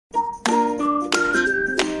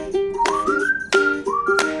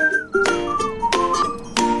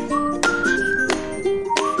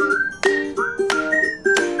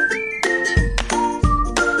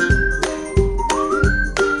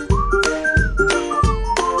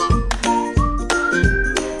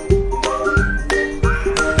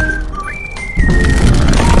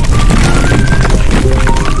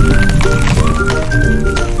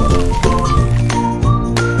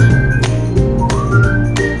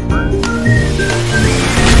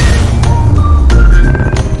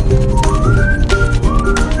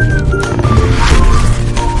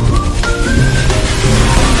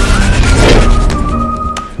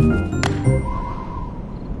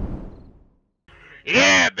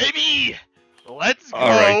Yeah, baby! Let's go!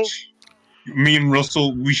 Alright. Me and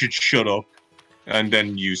Russell, we should shut up. And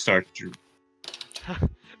then you start your...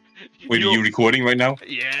 Wait, are you recording right now?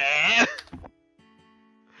 Yeah!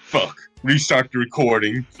 Fuck. Restart the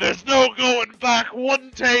recording. There's no going back,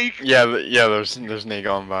 one take! Yeah, there's no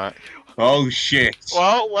going back. Oh shit.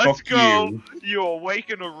 Well, let's Fuck go! you. You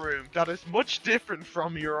awaken a room that is much different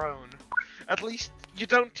from your own. At least, you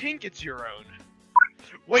don't think it's your own.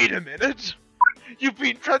 Wait a minute! You've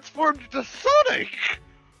been transformed into Sonic!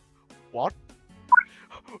 What?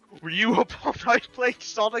 Were you up all night playing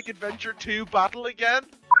Sonic Adventure 2 Battle again?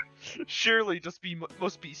 Surely this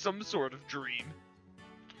must be some sort of dream.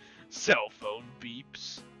 Cell phone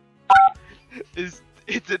beeps. It's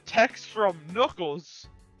a text from Knuckles.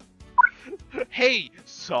 Hey,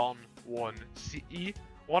 Son 1CE,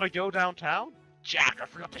 wanna go downtown? Jack, I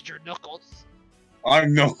forgot that you're Knuckles.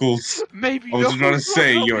 I'm Knuckles. Maybe I was Knuckles about to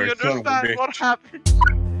say will you're a help son me of a understand bitch. what happened.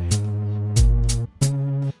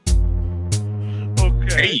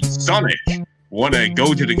 Okay. Hey, Sonic! Wanna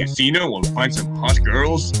go to the casino and find some hot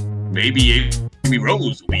girls? Maybe Amy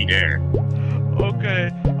Rose will be there.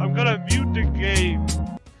 Okay, I'm gonna mute the game.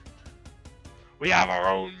 We have our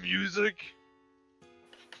own music.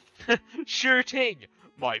 Sure thing,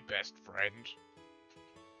 my best friend.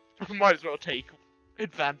 Might as well take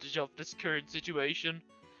advantage of this current situation.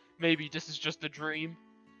 Maybe this is just a dream.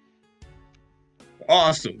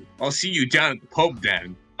 Awesome. I'll see you down at the pub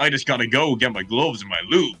then. I just gotta go get my gloves and my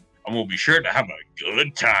lube, and we'll be sure to have a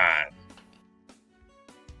good time.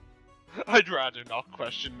 I'd rather not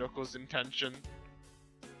question Knuckles' intention.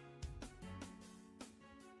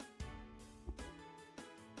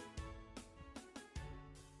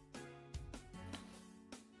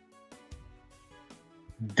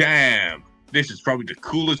 Damn, this is probably the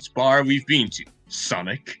coolest bar we've been to,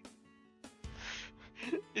 Sonic.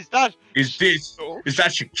 Is that Is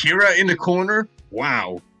that Shakira in the corner?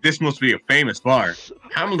 Wow, this must be a famous bar.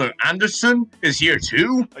 Pamela Anderson is here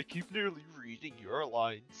too? I keep nearly reading your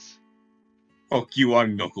lines. Fuck you,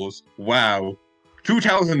 I'm Knuckles. Wow.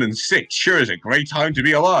 2006 sure is a great time to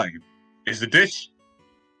be alive. Isn't it?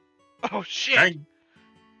 Oh shit!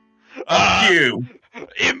 Fuck you!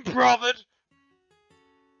 Improv it!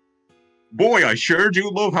 Boy, I sure do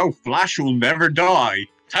love how Flash will never die.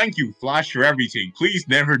 Thank you, Flash, for everything. Please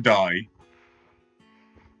never die.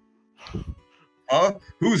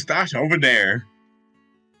 Who's that over there?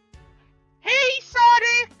 Hey,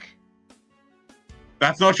 Sonic!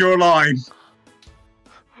 That's not your line.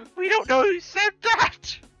 We don't know who said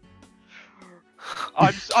that!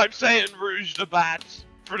 I'm saying Rouge the Bat.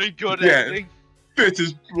 Pretty good Yeah. ending. This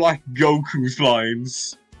is Black Goku's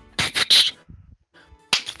lines.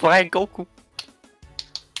 Black Goku.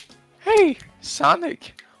 Hey,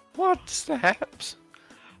 Sonic. What's the haps?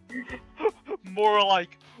 More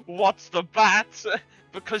like, what's the bat?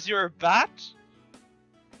 Because you're a bat?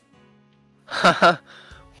 Haha.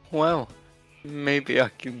 Well, maybe I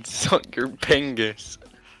can suck your pingus.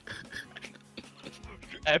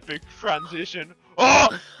 Epic transition.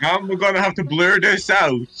 Oh! I'm gonna have to blur this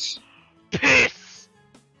out. Piss!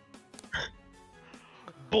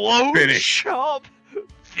 Blow Finish. job!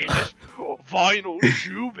 Finish. Vinyl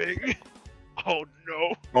tubing. Oh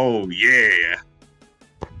no. Oh yeah.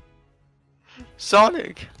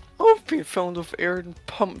 Sonic, I've been filled with air and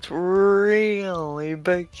pumped really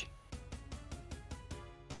big.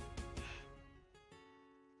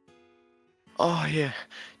 Oh yeah,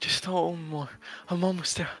 just a little more. I'm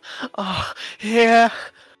almost there. Oh yeah.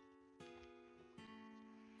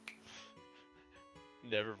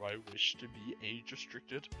 Never my wish to be age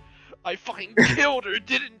restricted. I fucking killed her,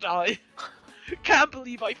 didn't I? Can't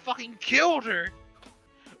believe I fucking killed her!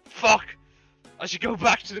 Fuck! I should go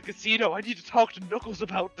back to the casino. I need to talk to Knuckles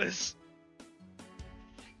about this.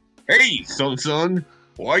 Hey, son.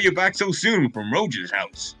 Why are you back so soon from Roger's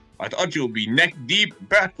house? I thought you'd be neck deep in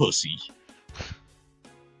bat pussy.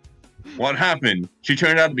 What happened? She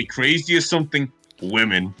turned out to be crazy or something?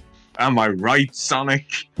 Women. Am I right,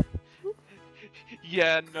 Sonic?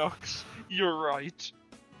 Yeah, Nux, you're right.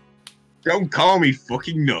 Don't call me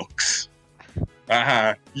fucking Nux.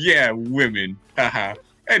 Haha, yeah, women. Haha.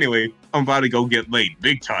 Anyway, I'm about to go get laid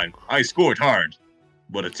big time. I scored hard.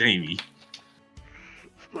 But it's Amy.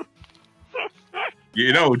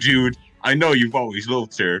 You know, Jude, I know you've always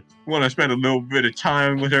loved her. Wanna spend a little bit of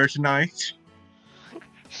time with her tonight?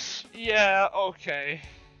 Yeah, okay.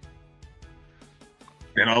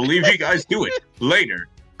 Then I'll leave you guys to it. Later.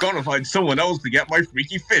 Gonna find someone else to get my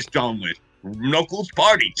freaky fist on with. Knuckles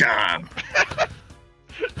party time!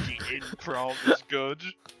 The improv is good.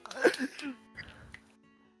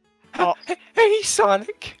 Hey,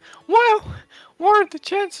 Sonic! Wow! What are the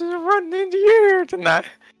chances of running into you here tonight?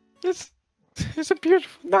 It's a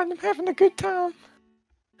beautiful night. I'm having a good time.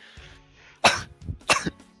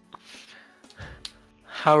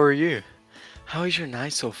 How are you? How is your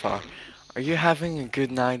night so far? Are you having a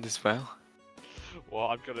good night as well? Well,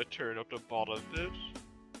 I'm gonna turn up the bottom bit.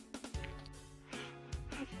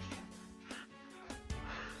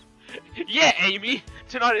 Yeah, Amy!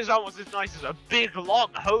 Tonight is almost as nice as a big long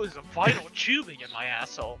hose of vinyl tubing in my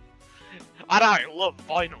asshole. And I love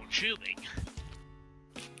vinyl tubing.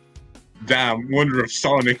 Damn, wonder if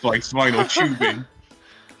Sonic likes vinyl tubing.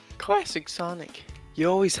 Classic Sonic. You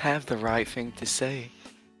always have the right thing to say.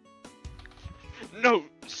 No,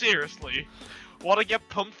 seriously. Wanna get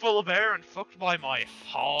pumped full of air and fucked by my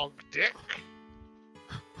hog dick?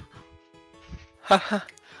 Haha.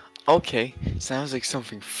 Okay, sounds like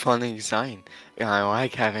something fun and exciting. I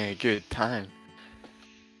like having a good time.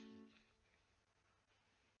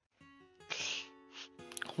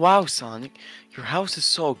 Wow, Sonic, your house is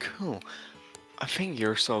so cool. I think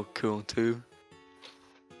you're so cool too.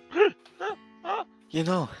 You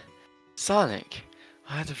know, Sonic,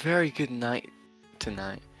 I had a very good night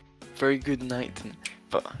tonight. But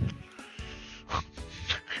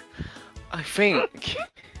I think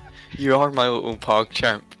you are my little pog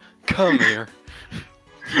champ. Come here.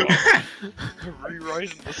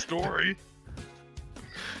 Rewriting the story.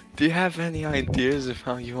 Do you have any ideas of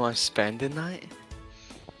how you want to spend the night?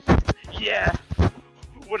 Yeah.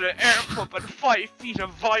 With an air pump and 5 feet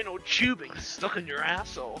of vinyl tubing stuck in your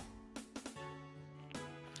asshole.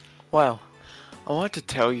 Well, I want to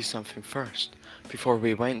tell you something first, before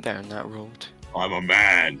we went down that road. I'm a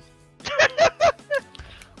man.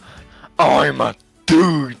 I'm a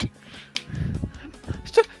dude!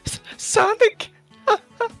 Sonic! I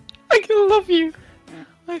can love you!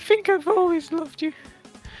 I think I've always loved you.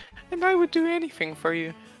 And I would do anything for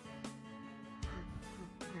you.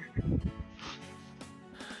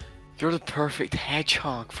 You're the perfect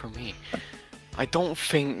hedgehog for me. I don't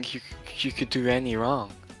think you could do any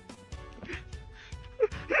wrong.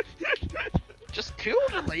 Just kill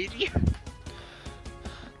the lady.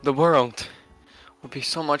 The world would be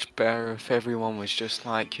so much better if everyone was just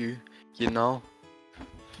like you, you know?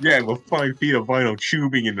 Yeah, with 5 feet of vinyl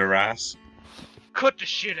tubing in their ass. Cut the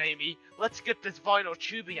shit, Amy. Let's get this vinyl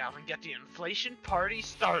tubing out and get the inflation party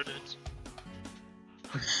started.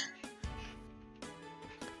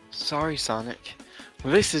 Sorry, Sonic.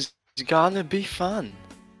 Well, this is gonna be fun.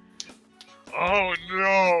 Oh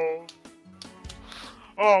no!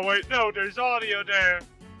 Oh wait, no, there's audio there.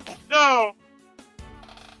 No!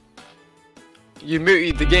 You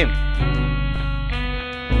muted the game.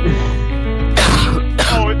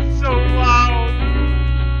 Oh, it's so loud!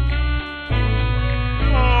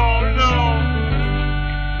 Oh no!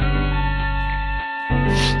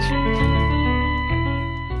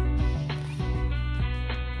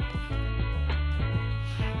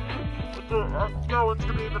 No one's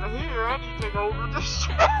gonna be able to hear anything over this.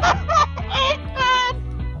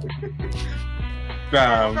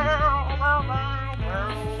 Damn.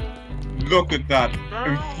 Look at that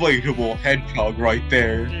inflatable hedgehog right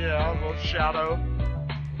there. Yeah, a little shadow.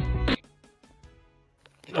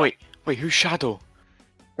 Wait, who's Shadow?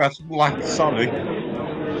 That's Black Sonic.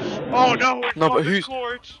 Oh no, it's No, on but the who's-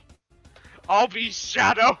 court. I'll be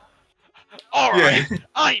Shadow. Alright, Yeah.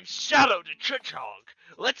 I'm Shadow the Hedgehog.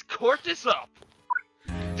 Let's court this up.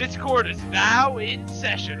 This court is now in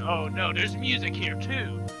session. Oh no, there's music here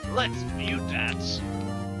too. Let's mute that.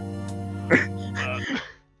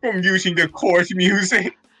 I'm using the court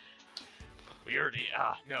music. We already,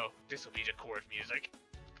 no, this will be the court music.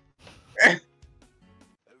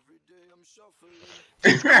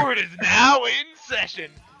 This court is now in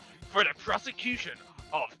session for the prosecution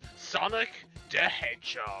of Sonic the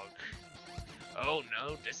Hedgehog. Oh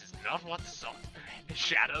no, this is not what the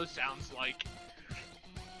Shadow sounds like.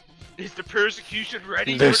 Is the persecution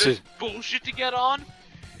ready for this bullshit to get on?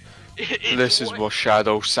 This is what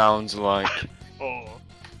Shadow sounds like. Oh.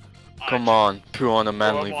 Come on, put on a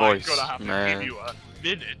manly voice, I'm gonna have to man. give you a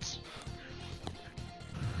minute.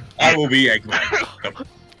 I will be Eggman.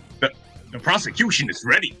 The prosecution is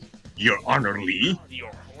ready, Your Honor Lee.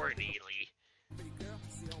 You're horny, Lee.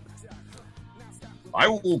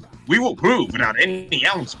 We will prove without any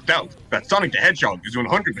ounce of doubt that Sonic the Hedgehog is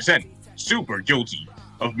 100% super guilty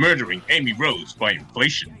of murdering Amy Rose by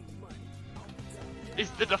inflation. Is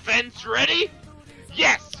the defense ready?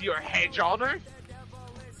 Yes, Your Hedge Honor.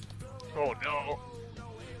 Oh no.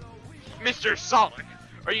 Mr. Sonic,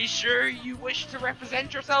 are you sure you wish to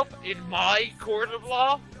represent yourself in my court of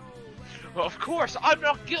law? Well, of course, I'm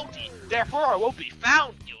not guilty, therefore I won't be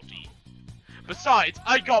found guilty. Besides,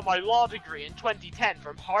 I got my law degree in 2010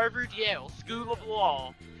 from Harvard-Yale School of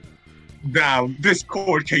Law. Now, this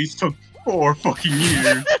court case took 4 fucking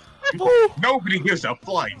years. Nobody gives a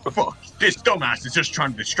flying fuck. This dumbass is just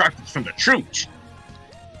trying to distract us from the truth.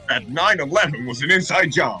 That 9/11 was an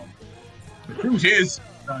inside job. The truth is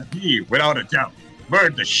that he, without a doubt,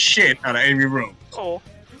 murdered the shit out of Amy Rose. Oh,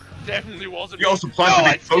 definitely wasn't. He also planned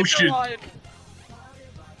to be posted.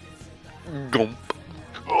 Gump.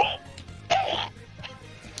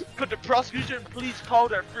 Could the prosecution please call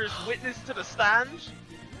their first witness to the stand?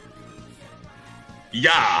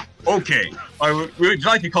 Yeah, okay. We would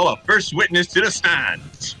like to call a first witness to the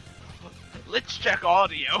stand. Let's check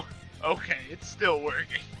audio. Okay, it's still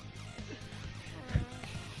working.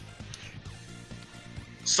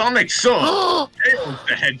 Sonic's son, Tails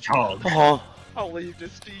the Hedgehog. Oh. I'll leave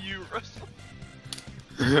this to you, Russell.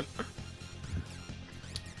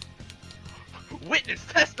 Witness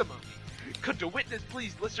testimony. Could the witness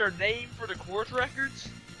please list her name for the court records?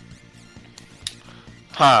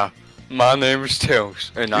 Hi, my name is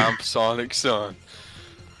Tails, and I'm Sonic's son.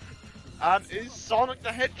 And is Sonic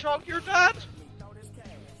the Hedgehog your dad?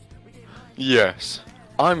 Yes,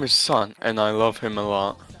 I'm his son, and I love him a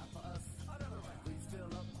lot.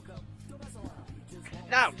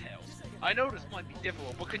 Now, Tails, I know this might be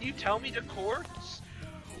difficult, but can you tell me the courts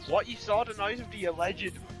what you saw the night of the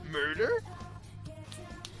alleged murder?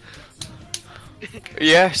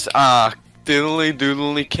 Yes, diddly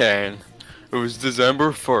doodly can. It was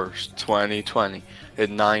December 1st, 2020, at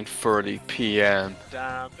 9:30 p.m.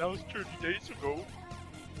 Damn, that was 30 days ago.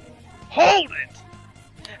 Hold it!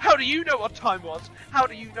 How do you know what time was? How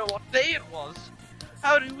do you know what day it was?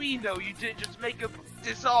 How do we know you didn't just make up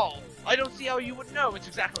this all? I don't see how you would know. It's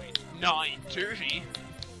exactly 9:30.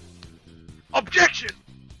 Objection!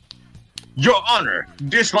 Your Honor,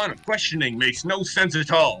 this line of questioning makes no sense at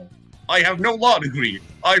all. I have no law degree.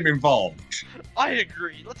 I'm involved. I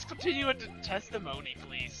agree. Let's continue into testimony,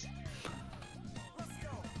 please.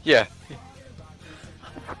 Yeah.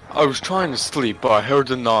 I was trying to sleep, but I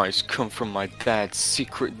heard a noise come from my dad's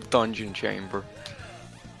secret dungeon chamber.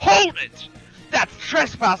 Hold it! That's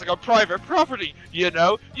trespassing on private property! You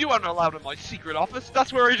know, you aren't allowed in my secret office.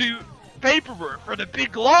 That's where I do paperwork for the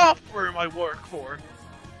big law firm I work for.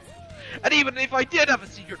 And even if I did have a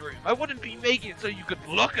secret room, I wouldn't be making it so you could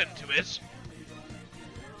look into it.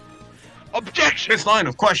 Objection! This line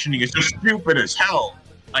of questioning is just stupid as hell.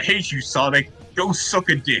 I hate you, Sonic. Go suck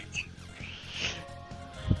a dick.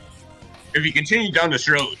 If you continue down this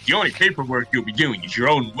road, the only paperwork you'll be doing is your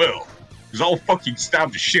own will. Because I'll fucking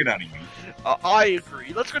stab the shit out of you. I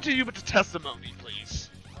agree. Let's continue with the testimony, please.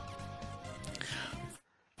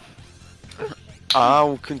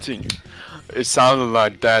 I'll continue. It sounded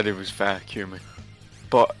like Daddy was vacuuming,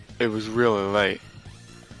 but it was really late.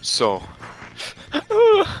 So,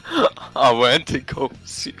 I went to go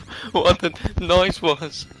see what the noise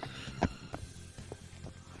was.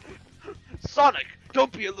 Sonic,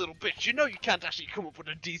 don't be a little bitch. You know you can't actually come up with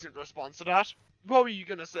a decent response to that. What were you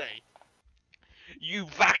gonna say? You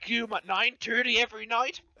vacuum at 9:30 every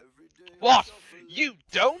night? What? You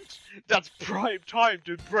don't? That's prime time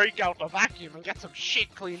to break out the vacuum and get some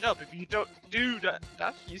shit cleaned up. If you don't do that,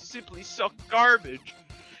 you simply suck garbage.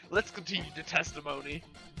 Let's continue the testimony.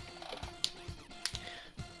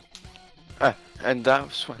 And that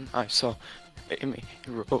was when I saw Amy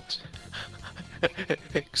Rose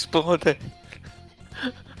exploded.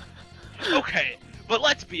 Okay, but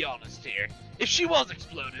let's be honest here. If she was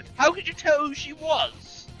exploded, how could you tell who she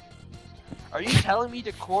was? Are you telling me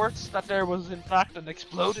to courts that there was in fact an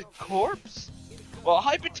exploded corpse? Well,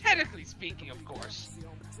 hypothetically speaking, of course.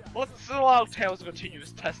 Let's allow Tails to continue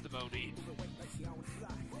his testimony.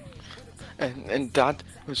 And Dad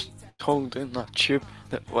was holding a tube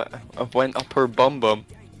that went up her bum bum.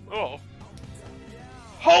 Oh.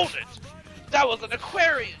 Hold it! That was an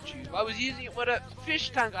aquarium tube. I was using it with a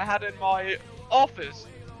fish tank I had in my office.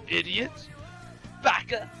 Idiot.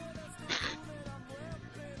 Backer.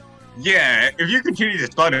 Yeah, if you continue to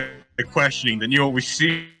start the questioning, then you'll be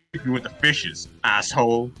sleeping with the fishes,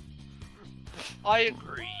 asshole. I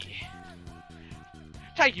agree.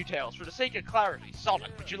 Thank you, Tails. For the sake of clarity,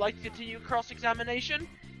 Sonic, would you like to continue cross-examination?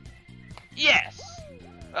 Yes!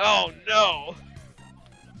 Oh no!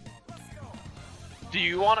 Do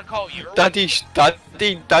you want to call your Daddy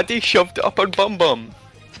shoved it up her bum bum.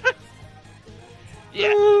 Yeah,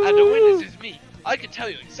 and the witness is me. I can tell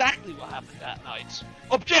you exactly what happened that night.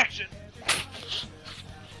 Objection!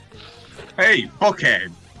 Hey,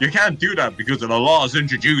 fuckhead. You can't do that because of the laws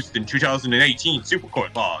introduced in 2018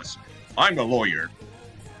 Supercourt laws. I'm a lawyer.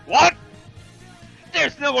 What?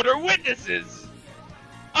 There's no other witnesses!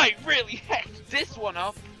 I really hecked this one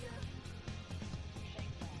up.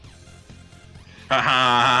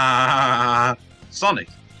 Haha! Sonic,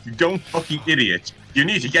 you dumb fucking idiot. You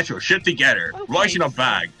need to get your shit together. Okay, Right in a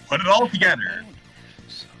bag. Put it all together.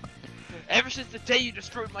 Ever since the day you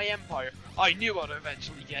destroyed my empire, I knew I'd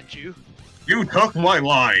eventually get you. You took my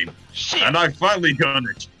line. Shit! And I've finally done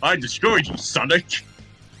it. I destroyed you, Sonic.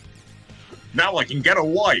 Now I can get a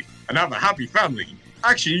wife and have a happy family.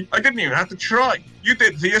 Actually, I didn't even have to try. You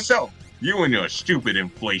did it to yourself. You and your stupid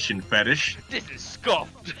inflation fetish. This is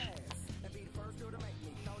scuffed.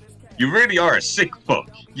 You really are a sick fuck.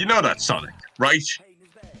 You know that, Sonic, right?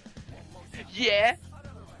 Yeah?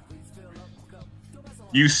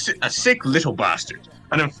 You a sick little bastard.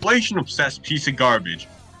 An inflation-obsessed piece of garbage.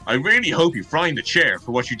 I really hope you find a chair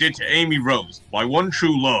for what you did to Amy Rose, my one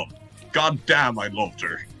true love. God damn, I loved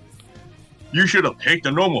her. You should have picked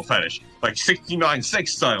a normal fetish, like 69-6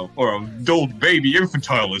 style, or adult baby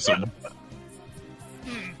infantilism.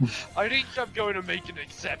 I think I'm going to make an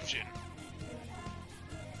exception.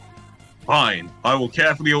 Fine, I will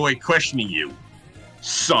carefully await questioning you.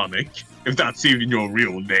 Sonic, if that's even your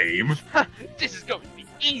real name. This is going to be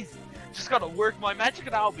easy. Just gotta work my magic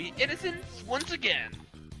and I'll be innocent once again.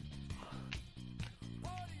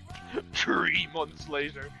 3 months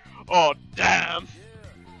later. Oh, damn.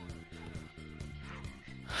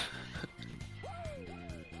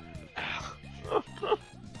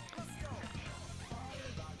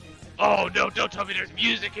 Oh no, don't tell me there's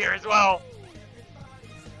music here as well.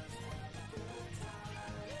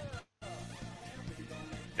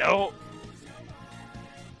 No.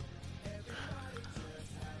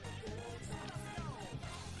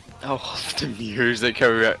 Oh, the music,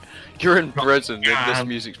 you're in prison and this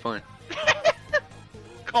music's playing.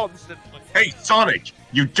 Constantly. Hey, Sonic,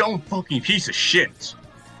 you dumb fucking piece of shit.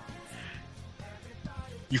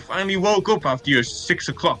 You finally woke up after your 6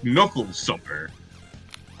 o'clock knuckles supper.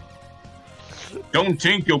 Don't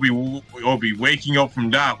think you'll be waking up from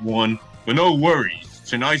that one, but no worries.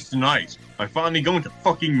 Tonight's the night. I'm finally going to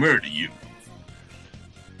fucking murder you.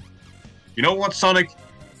 You know what, Sonic?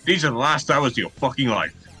 These are the last hours of your fucking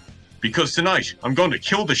life. Because tonight, I'm going to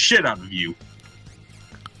kill the shit out of you.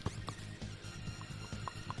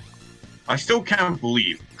 I still can't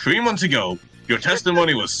believe, 3 months ago, your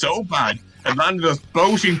testimony was so bad, it landed us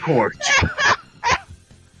both in court.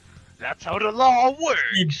 That's how the law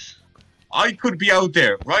works. I could be out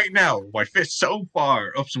there right now with my fist so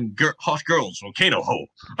far up some hot girl's volcano hole.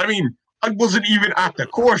 I mean, I wasn't even at the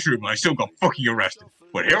courtroom and I still got fucking arrested.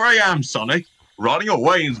 But here I am, Sonic, rotting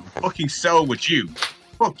away in some fucking cell with you.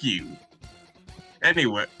 Fuck you.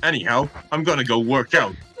 Anyhow, I'm gonna go work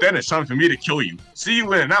out. Then it's time for me to kill you. See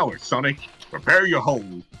you in an hour, Sonic. Prepare your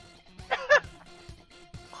hole.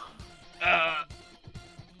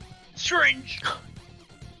 Syringe.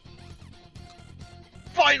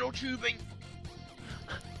 Final tubing.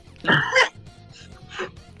 Why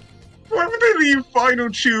would they leave final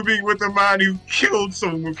tubing with the man who killed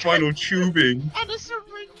someone with final tubing? And a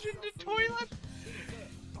syringe in the toilet.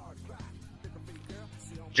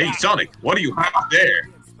 Hey, Sonic, what do you have there?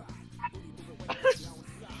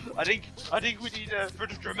 I think we need for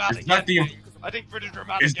the dramatic. Is that the? I think for the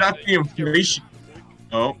dramatic. Is that the inflation?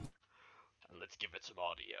 Oh. Let's give it some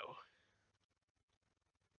audio.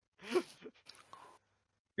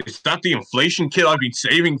 Is that the inflation kit I've been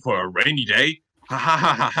saving for a rainy day? Ha ha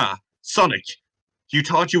ha ha ha. Sonic, you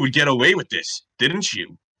thought you would get away with this, didn't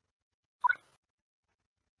you?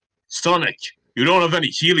 Sonic, you don't have any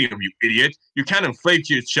helium, you idiot. You can't inflate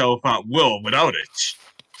yourself at will without it.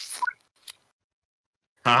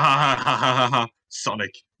 Ha ha ha ha ha ha ha.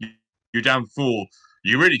 Sonic, you damn fool.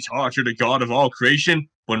 You really thought you're the god of all creation,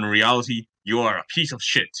 but in reality, you are a piece of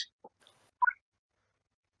shit.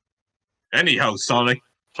 Anyhow, Sonic,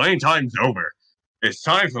 playing time's over. It's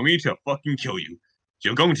time for me to fucking kill you.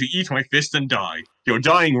 You're going to eat my fist and die. You're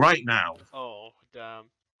dying right now. Oh, damn.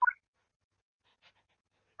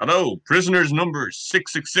 Hello, prisoners numbers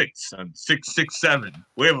 666 and 667.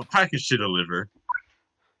 We have a package to deliver.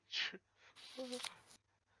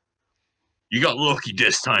 You got lucky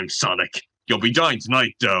this time, Sonic. You'll be dying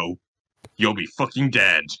tonight, though. You'll be fucking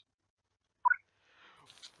dead.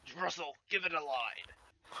 Russell, give it a line.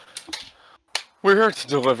 We're here to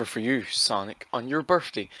deliver for you, Sonic, on your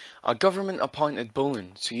birthday, a government-appointed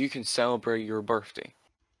balloon so you can celebrate your birthday.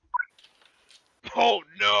 Oh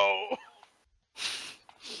no!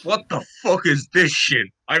 What the fuck is this shit?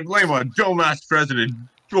 I blame our dumbass President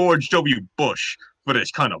George W. Bush for this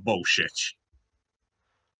kind of bullshit.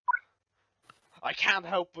 I can't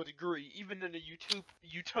help but agree, even in a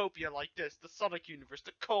utopia like this, the Sonic universe,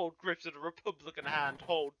 the cold grips of the Republican hand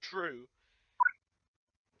hold true.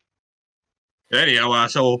 Anyhow,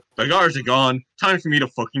 asshole, the guards are gone. Time for me to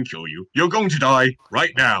fucking kill you. You're going to die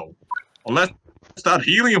right now. Unless that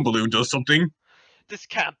helium balloon does something. This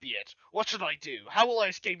can't be it. What should I do? How will I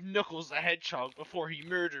escape Knuckles the Hedgehog before he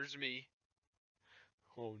murders me?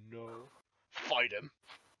 Oh no. Fight him.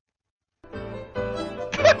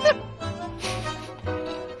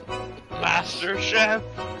 Master Chef!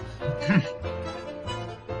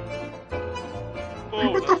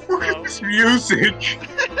 What the fuck is this music?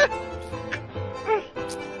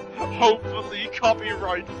 Hopefully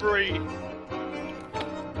copyright free.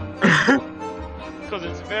 Because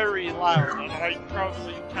it's very loud and I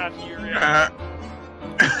probably can't hear it.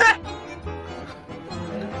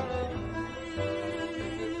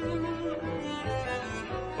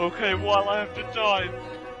 Okay, while I have to die,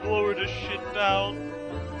 lower this shit down.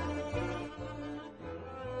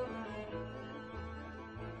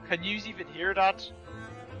 Can you even hear that?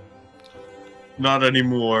 Not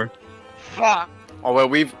anymore. Fuck! Oh well,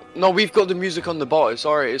 we've got the music on the bot. It's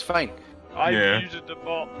alright. It's fine. I Yeah. muted the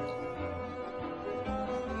bot.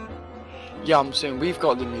 Yeah, I'm saying we've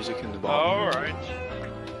got the music in the bot. Alright.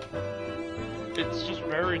 It's just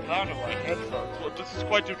very loud in my headphones. Look, this is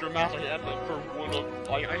quite a dramatic ending for one of,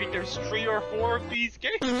 like, I think there's 3 or 4 of these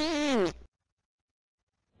games.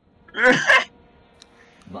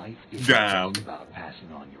 Life is Damn. about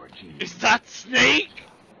passing on your genes. Is that Snake?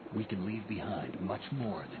 We can leave behind much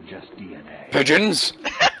more than just DNA. Pigeons.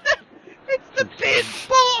 It's the big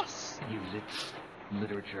boss! Music,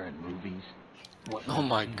 literature, and movies. What Oh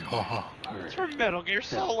my we've seen, god. heard, It's from Metal Gear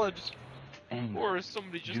Solid. anger, Or is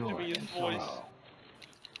somebody just joy, doing his and voice? sorrow.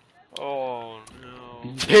 Oh no.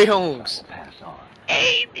 These Tails. will pass on.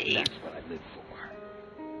 Amy! That's what I live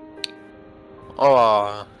for.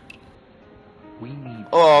 Oh. We need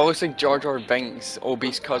Oh, looks like Jar Jar Binks'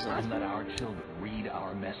 obese and cousin. let our children read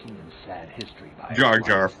our messy and sad history by Jar our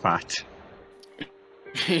Jar lives. Fat.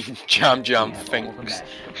 Jam We Jam have all the thinks. magic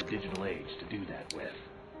of the digital age to do that with.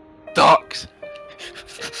 Ducks.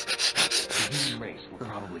 The human race will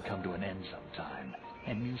probably come to an end sometime,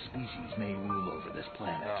 and new species may rule over this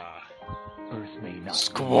planet. Earth may not.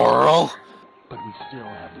 Squirrel. But we still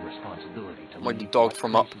have the responsibility to Like the leave dog what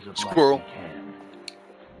from Up. pieces of Squirrel. life we can.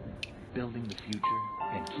 Building the future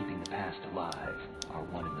and keeping the past alive are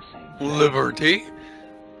one and the same thing. Liberty.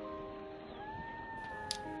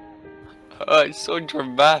 Oh, it's so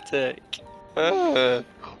dramatic.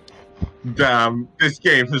 Damn, this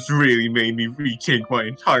game has really made me rethink my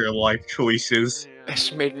entire life choices. Yeah.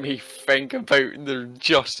 This made me think about the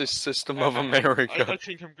justice system of I America.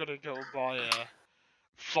 think I'm gonna go buy a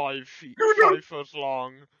 5 foot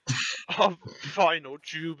long vinyl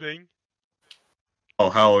tubing. Oh,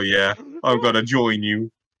 hell yeah. I'm gonna join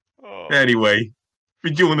you. Oh, Anyway,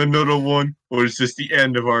 we doing another one, or is this the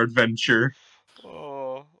end of our adventure?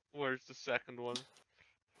 oh, where's the second one?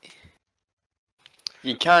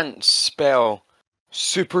 You can't spell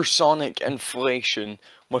supersonic inflation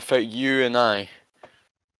without you and I.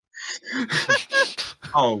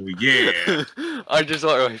 Oh, yeah. I just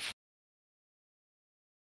literally